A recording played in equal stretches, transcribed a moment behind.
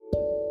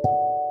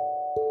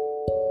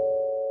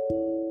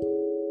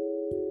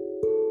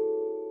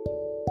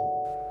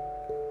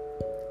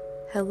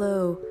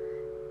Hello,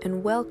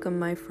 and welcome,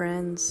 my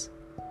friends.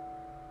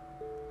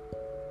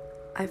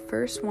 I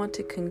first want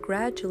to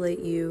congratulate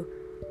you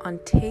on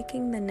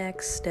taking the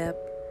next step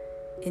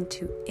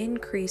into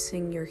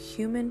increasing your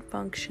human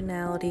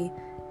functionality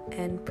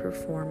and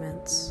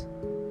performance.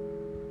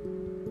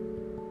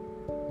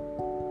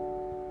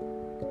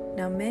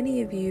 Now,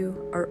 many of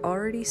you are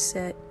already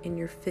set in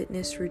your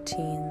fitness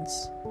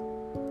routines.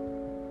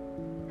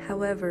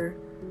 However,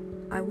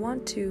 I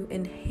want to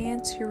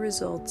enhance your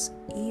results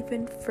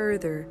even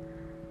further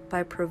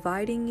by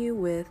providing you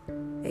with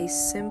a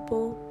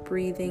simple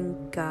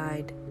breathing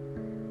guide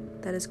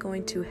that is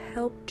going to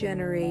help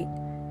generate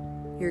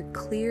your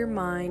clear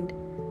mind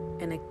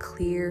and a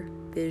clear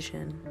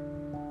vision.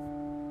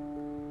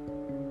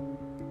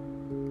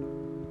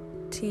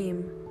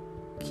 Team,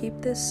 keep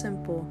this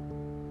simple.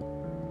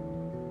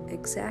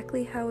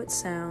 Exactly how it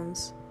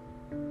sounds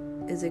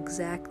is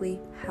exactly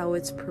how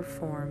it's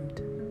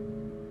performed.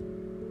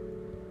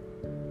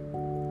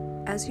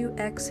 As you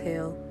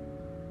exhale,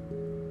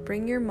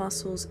 bring your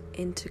muscles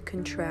into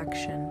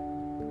contraction,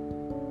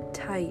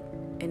 tight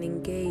and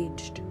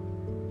engaged.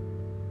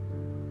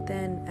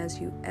 Then,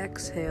 as you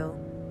exhale,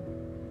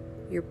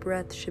 your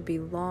breath should be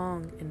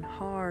long and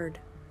hard.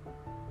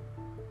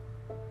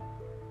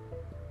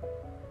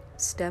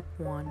 Step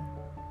 1.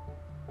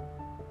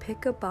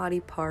 Pick a body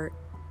part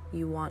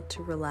you want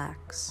to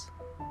relax.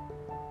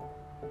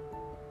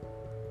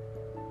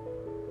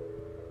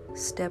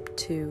 Step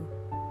 2.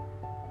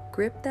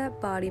 Grip that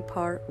body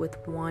part with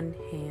one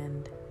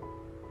hand.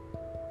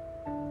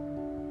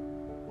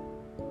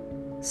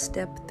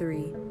 Step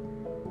 3.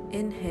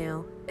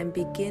 Inhale and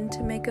begin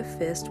to make a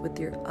fist with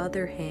your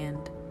other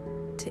hand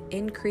to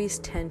increase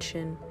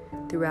tension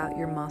throughout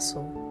your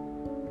muscle.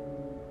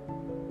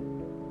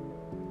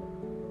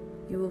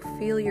 You will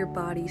feel your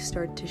body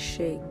start to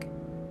shake.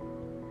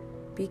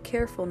 Be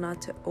careful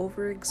not to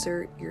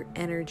overexert your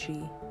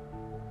energy.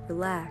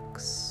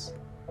 Relax.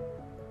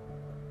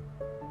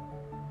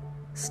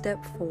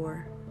 Step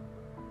 4.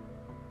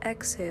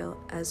 Exhale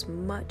as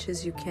much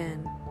as you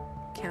can,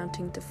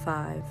 counting to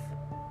 5.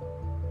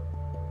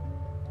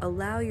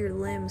 Allow your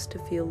limbs to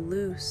feel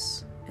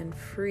loose and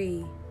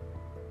free.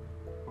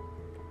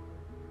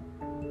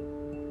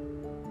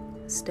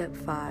 Step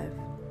 5.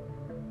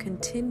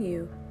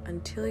 Continue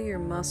until your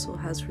muscle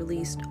has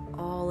released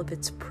all of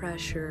its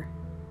pressure.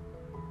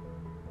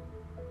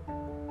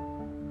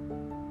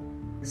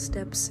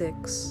 Step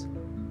 6.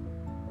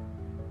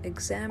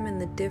 Examine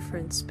the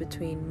difference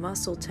between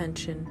muscle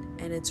tension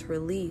and its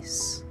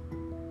release.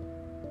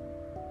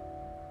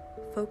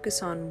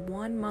 Focus on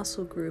one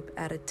muscle group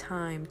at a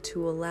time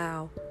to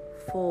allow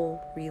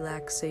full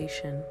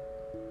relaxation.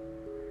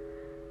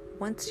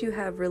 Once you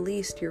have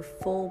released your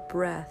full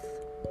breath,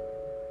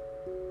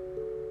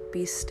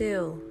 be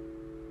still,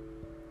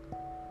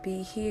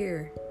 be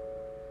here,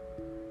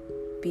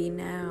 be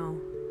now.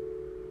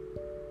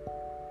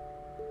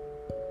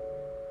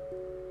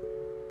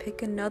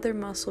 Pick another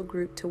muscle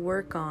group to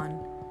work on.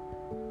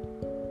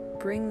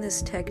 Bring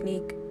this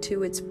technique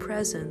to its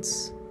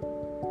presence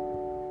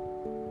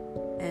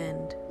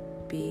and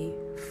be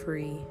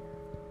free.